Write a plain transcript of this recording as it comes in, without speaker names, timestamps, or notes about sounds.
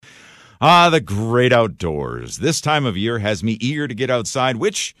Ah, the great outdoors. This time of year has me eager to get outside,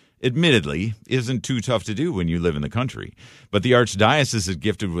 which, admittedly, isn't too tough to do when you live in the country. But the Archdiocese is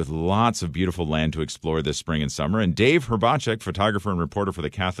gifted with lots of beautiful land to explore this spring and summer, and Dave Hrbacek, photographer and reporter for the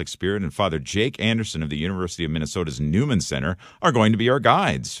Catholic Spirit, and Father Jake Anderson of the University of Minnesota's Newman Center are going to be our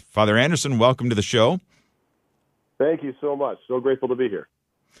guides. Father Anderson, welcome to the show. Thank you so much. So grateful to be here.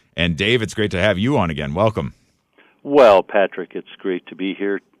 And Dave, it's great to have you on again. Welcome. Well, Patrick, it's great to be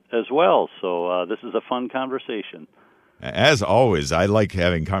here as well. So this is a fun conversation. As always, I like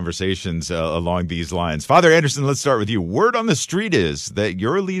having conversations along these lines. Father Anderson, let's start with you. Word on the street is that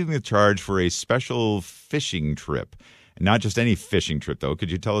you're leading the charge for a special fishing trip. Not just any fishing trip, though. Could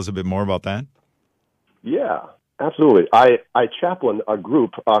you tell us a bit more about that? Yeah, absolutely. I chaplain a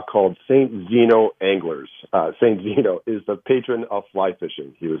group called St. Zeno Anglers. St. Zeno is the patron of fly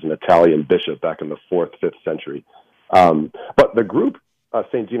fishing. He was an Italian bishop back in the 4th, 5th century. But the group,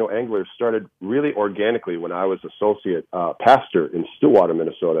 St. Zeno Anglers, started really organically when I was associate pastor in Stillwater,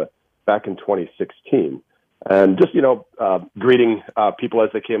 Minnesota, back in 2016. And just, greeting people as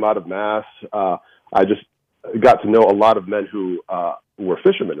they came out of Mass, I just got to know a lot of men who were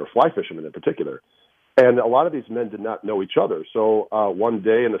fishermen, or fly fishermen in particular. And a lot of these men did not know each other. So one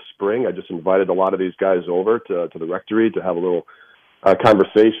day in the spring, I just invited a lot of these guys over to the rectory to have a little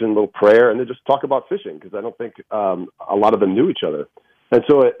conversation, a little prayer, and then just talk about fishing, because I don't think a lot of them knew each other. And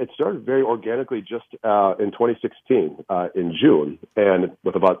so it started very organically just in 2016, in June, and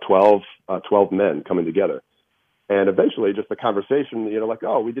with about 12 men coming together. And eventually, just the conversation, we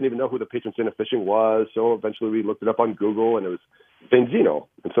didn't even know who the patron saint of fishing was. So eventually we looked it up on Google, and it was St. Zeno.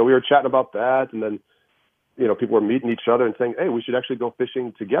 And so we were chatting about that, and then, people were meeting each other and saying, hey, we should actually go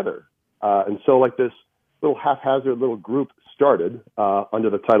fishing together. And so this little haphazard little group started under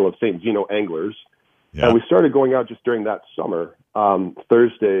the title of St. Zeno Anglers. Yeah. And we started going out just during that summer,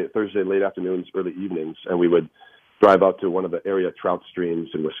 Thursday late afternoons, early evenings, and we would drive out to one of the area trout streams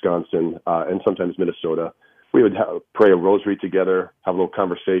in Wisconsin and sometimes Minnesota. We would pray a rosary together, have a little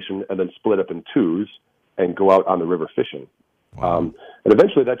conversation, and then split up in twos and go out on the river fishing. Wow. And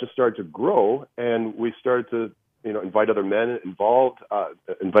eventually that just started to grow, and we started to invite other men involved,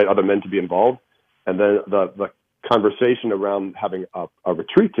 invite other men to be involved, and then the conversation around having a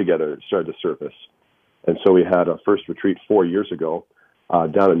retreat together started to surface. And so we had a first retreat 4 years ago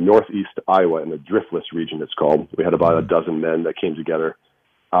down in northeast Iowa in the Driftless region, it's called. We had about a dozen men that came together,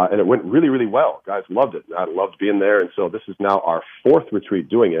 and it went really, really well. Guys loved it. I loved being there, and so this is now our 4th retreat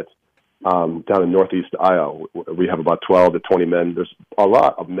doing it down in northeast Iowa. We have about 12 to 20 men. There's a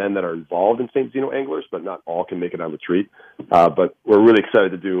lot of men that are involved in St. Zeno Anglers, but not all can make it on retreat. But we're really excited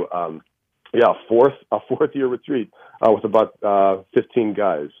to do a fourth year retreat with about 15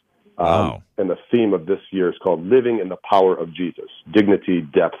 guys. Wow. And the theme of this year is called Living in the Power of Jesus, Dignity,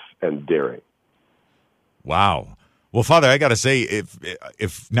 Depth, and Daring. Wow. Well, Father, I got to say,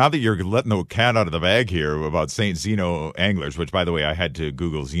 if now that you're letting the cat out of the bag here about St. Zeno Anglers, which, by the way, I had to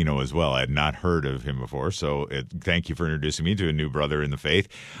Google Zeno as well. I had not heard of him before, so thank you for introducing me to a new brother in the faith.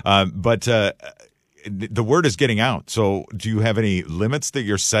 But the word is getting out. So do you have any limits that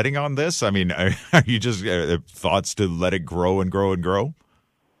you're setting on this? I mean, are you just thoughts to let it grow and grow and grow?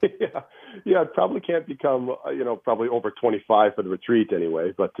 Yeah, it probably can't become, probably over 25 for the retreat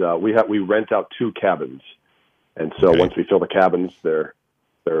anyway. But we rent out 2 cabins, and so once we fill the cabins, they're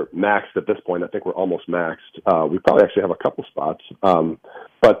maxed at this point. I think we're almost maxed. We probably actually have a couple spots,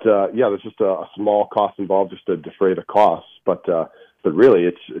 but there's just a small cost involved just to defray the costs. But really,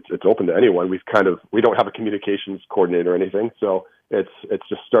 it's open to anyone. We don't have a communications coordinator or anything, so it's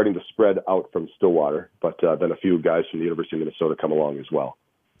just starting to spread out from Stillwater. But then a few guys from the University of Minnesota come along as well.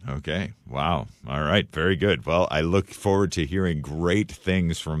 Okay. Wow. All right. Very good. Well, I look forward to hearing great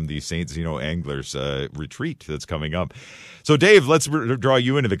things from the St. Zeno Anglers retreat that's coming up. So, Dave, let's draw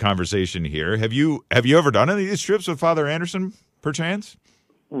you into the conversation here. Have you ever done any of these trips with Father Anderson, perchance?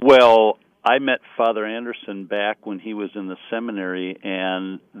 Well, I met Father Anderson back when he was in the seminary,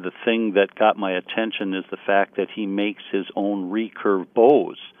 and the thing that got my attention is the fact that he makes his own recurve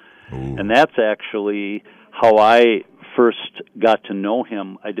bows. Ooh. And that's actually how I first got to know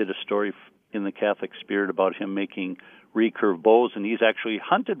him. I did a story in the Catholic Spirit about him making recurve bows, and he's actually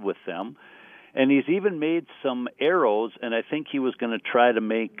hunted with them. And he's even made some arrows, and I think he was going to try to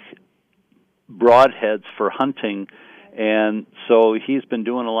make broadheads for hunting. And so he's been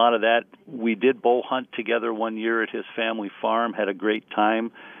doing a lot of that. We did bow hunt together one year at his family farm, had a great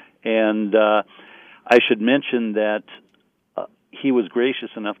time. And I should mention that he was gracious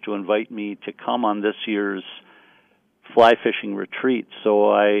enough to invite me to come on this year's fly fishing retreat.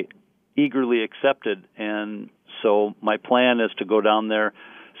 So I eagerly accepted. And so my plan is to go down there,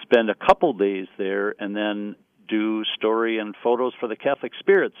 spend a couple days there and then do story and photos for the Catholic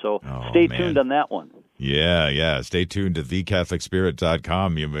Spirit. So stay tuned on that one. Yeah. Stay tuned to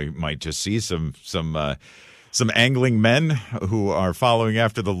thecatholicspirit.com. You might just see some angling men who are following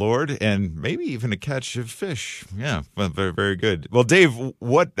after the Lord, and maybe even a catch of fish. Yeah, very, very good. Well, Dave,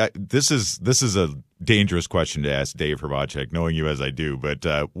 this is a dangerous question to ask Dave Hrbacek, knowing you as I do.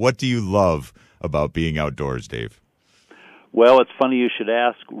 But what do you love about being outdoors, Dave? Well, it's funny you should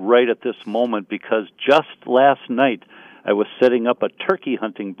ask right at this moment, because just last night I was setting up a turkey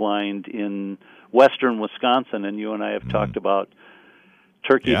hunting blind in western Wisconsin, and you and I have talked about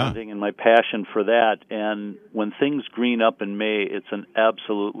turkey hunting and my passion for that. And when things green up in May, it's an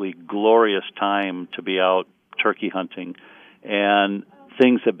absolutely glorious time to be out turkey hunting. And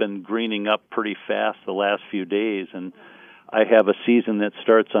things have been greening up pretty fast the last few days. And I have a season that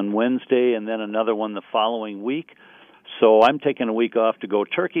starts on Wednesday and then another one the following week. So I'm taking a week off to go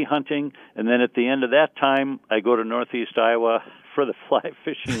turkey hunting, and then at the end of that time, I go to Northeast Iowa for the fly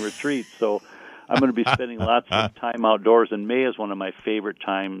fishing retreat. So I'm going to be spending lots of time outdoors, and May is one of my favorite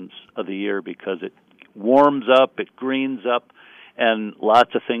times of the year because it warms up, it greens up, and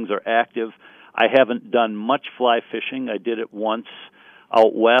lots of things are active. I haven't done much fly fishing. I did it once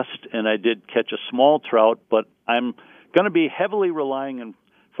out west, and I did catch a small trout, but I'm going to be heavily relying on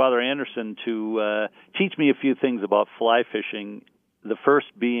Father Anderson to teach me a few things about fly fishing, the first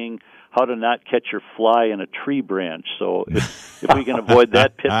being how to not catch your fly in a tree branch. So if we can avoid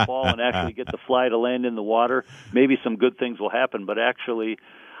that pitfall and actually get the fly to land in the water, maybe some good things will happen. But actually,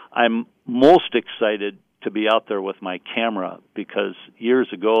 I'm most excited to be out there with my camera, because years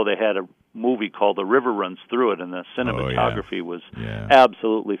ago they had a movie called The River Runs Through It, and the cinematography was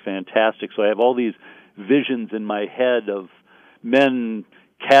absolutely fantastic. So I have all these visions in my head of men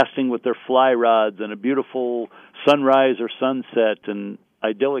casting with their fly rods and a beautiful sunrise or sunset and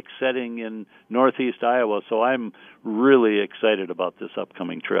idyllic setting in Northeast Iowa. So I'm really excited about this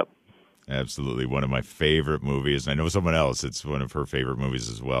upcoming trip. Absolutely. One of my favorite movies. I know someone else, it's one of her favorite movies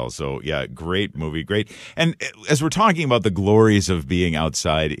as well. So, yeah, great movie. Great. And as we're talking about the glories of being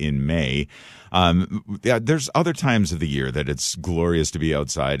outside in May, there's other times of the year that it's glorious to be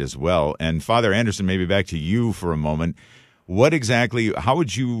outside as well. And Father Anderson, maybe back to you for a moment. How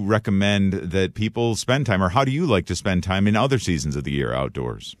would you recommend that people spend time, or how do you like to spend time in other seasons of the year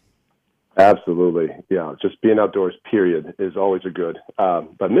outdoors? Absolutely. Yeah, just being outdoors, period, is always a good.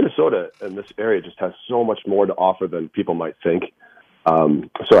 But Minnesota and this area just has so much more to offer than people might think.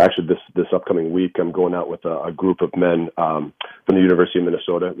 So actually this upcoming week, I'm going out with a group of men from the University of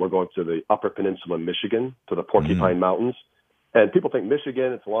Minnesota. We're going to the Upper Peninsula, Michigan, to the Porcupine Mountains. And people think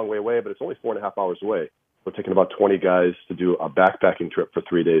Michigan, it's a long way away, but it's only 4.5 hours away. We're taking about 20 guys to do a backpacking trip for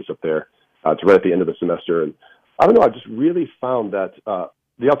 3 days up there. It's right at the end of the semester. And I don't know, I just really found that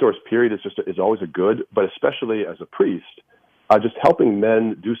the outdoors period is always a good, but especially as a priest, just helping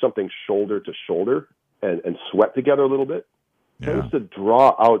men do something shoulder to shoulder and sweat together a little bit tends to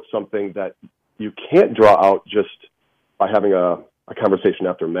draw out something that you can't draw out just by having a conversation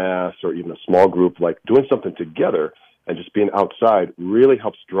after Mass or even a small group. Like doing something together and just being outside really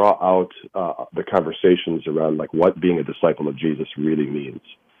helps draw out the conversations around like what being a disciple of Jesus really means.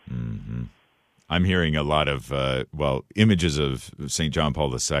 Mm-hmm. I'm hearing a lot of, images of St. John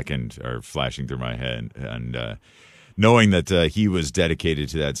Paul II are flashing through my head, and knowing that he was dedicated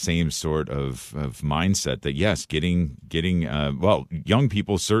to that same sort of mindset, that yes, getting young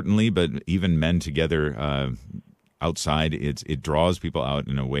people certainly, but even men together outside, it draws people out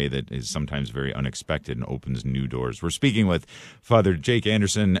in a way that is sometimes very unexpected and opens new doors. We're speaking with Father Jake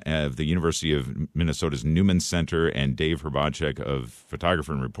Anderson of the University of Minnesota's Newman Center and Dave Hrbacek, of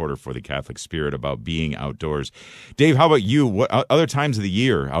photographer and reporter for the Catholic Spirit, about being outdoors. Dave, how about you? What other times of the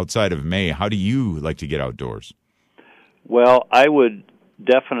year outside of May, how do you like to get outdoors? Well, I would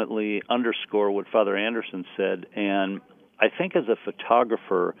definitely underscore what Father Anderson said, and I think as a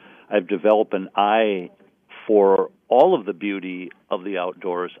photographer, I've developed an eye for all of the beauty of the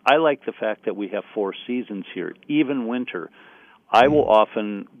outdoors. I like the fact that we have 4 seasons here, even winter. I will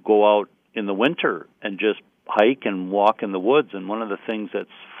often go out in the winter and just hike and walk in the woods, and one of the things that's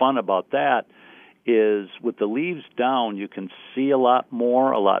fun about that is with the leaves down, you can see a lot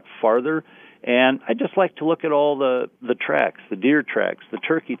more, a lot farther, and I just like to look at all the tracks, the deer tracks, the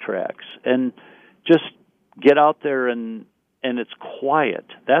turkey tracks, and just get out there and it's quiet.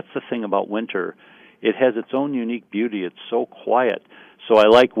 That's the thing about winter. It has its own unique beauty. It's so quiet. So I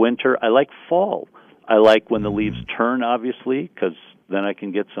like winter. I like fall. I like when the leaves turn, obviously, because then I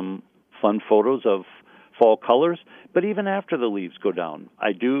can get some fun photos of fall colors. But even after the leaves go down,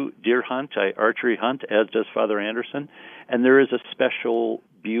 I do deer hunt. I archery hunt, as does Father Anderson. And there is a special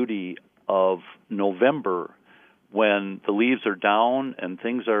beauty of November when the leaves are down and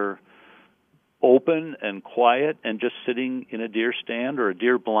things are open and quiet and just sitting in a deer stand or a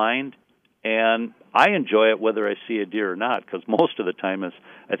deer blind. And I enjoy it whether I see a deer or not, because most of the time, as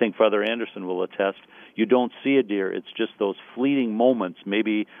I think Father Anderson will attest, you don't see a deer. It's just those fleeting moments,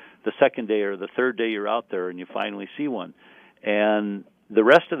 maybe the second day or the third day you're out there and you finally see one. And the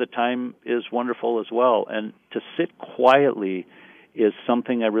rest of the time is wonderful as well. And to sit quietly is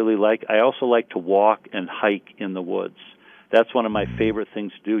something I really like. I also like to walk and hike in the woods. That's one of my favorite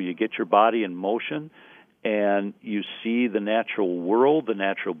things to do. You get your body in motion, and you see the natural world, the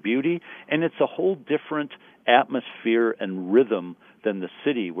natural beauty, and it's a whole different atmosphere and rhythm than the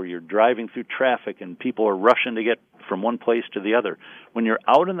city where you're driving through traffic and people are rushing to get from one place to the other. When you're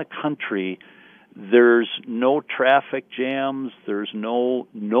out in the country, there's no traffic jams, there's no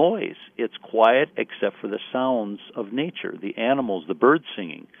noise. It's quiet except for the sounds of nature, the animals, the birds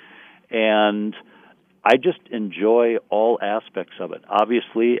singing. And I just enjoy all aspects of it.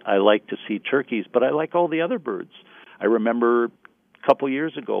 Obviously, I like to see turkeys, but I like all the other birds. I remember a couple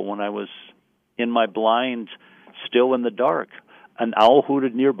years ago when I was in my blind, still in the dark, an owl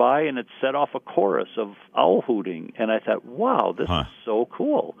hooted nearby, and it set off a chorus of owl hooting. And I thought, wow, this is so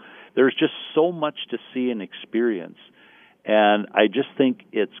cool. There's just so much to see and experience. And I just think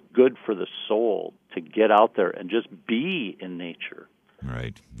it's good for the soul to get out there and just be in nature.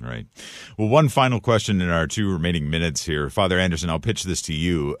 Right. Well, one final question in our 2 remaining minutes here. Father Anderson, I'll pitch this to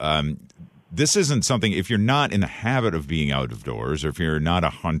you. This isn't something, if you're not in the habit of being out of doors, or if you're not a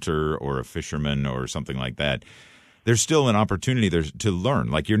hunter or a fisherman or something like that, there's still an opportunity there to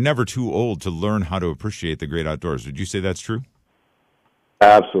learn. Like, you're never too old to learn how to appreciate the great outdoors. Would you say that's true?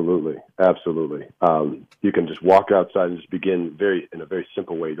 Absolutely. You can just walk outside and just begin in a very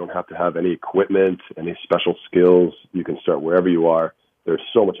simple way. You don't have to have any equipment, any special skills. You can start wherever you are. There's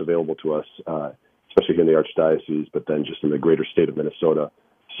so much available to us, especially here in the Archdiocese, but then just in the greater state of Minnesota.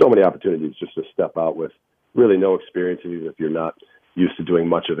 So many opportunities just to step out with really no experience, even if you're not used to doing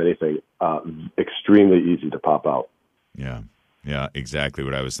much of anything. Extremely easy to pop out. Yeah, exactly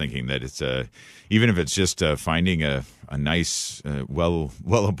what I was thinking, that it's even if it's just finding a nice,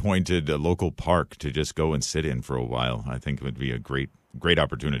 well-appointed local park to just go and sit in for a while, I think it would be a great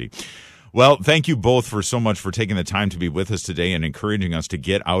opportunity. Well, thank you both so much for taking the time to be with us today and encouraging us to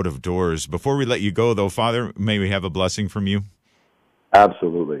get out of doors. Before we let you go, though, Father, may we have a blessing from you?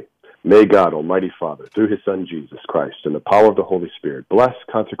 Absolutely. May God, Almighty Father, through his Son, Jesus Christ, and the power of the Holy Spirit, bless,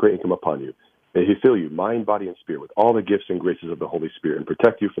 consecrate, and come upon you. May he fill you, mind, body, and spirit, with all the gifts and graces of the Holy Spirit, and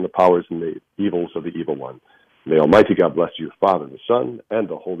protect you from the powers and the evils of the evil one. May Almighty God bless you, Father, the Son, and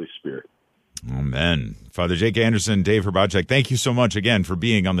the Holy Spirit. Amen. Father Jake Anderson, Dave Hrbacek, thank you so much again for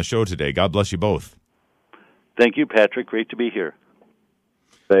being on the show today. God bless you both. Thank you, Patrick. Great to be here.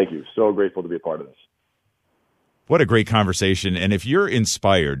 Thank you. So grateful to be a part of this. What a great conversation. And if you're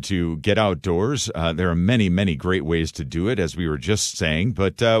inspired to get outdoors, there are many, many great ways to do it, as we were just saying.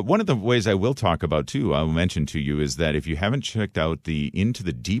 But one of the ways I will talk about, too, I'll mention to you, is that if you haven't checked out the Into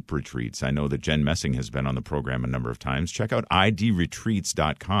the Deep retreats, I know that Jen Messing has been on the program a number of times. Check out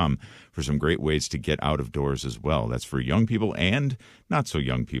idretreats.com for some great ways to get out of doors as well. That's for young people and not so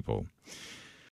young people.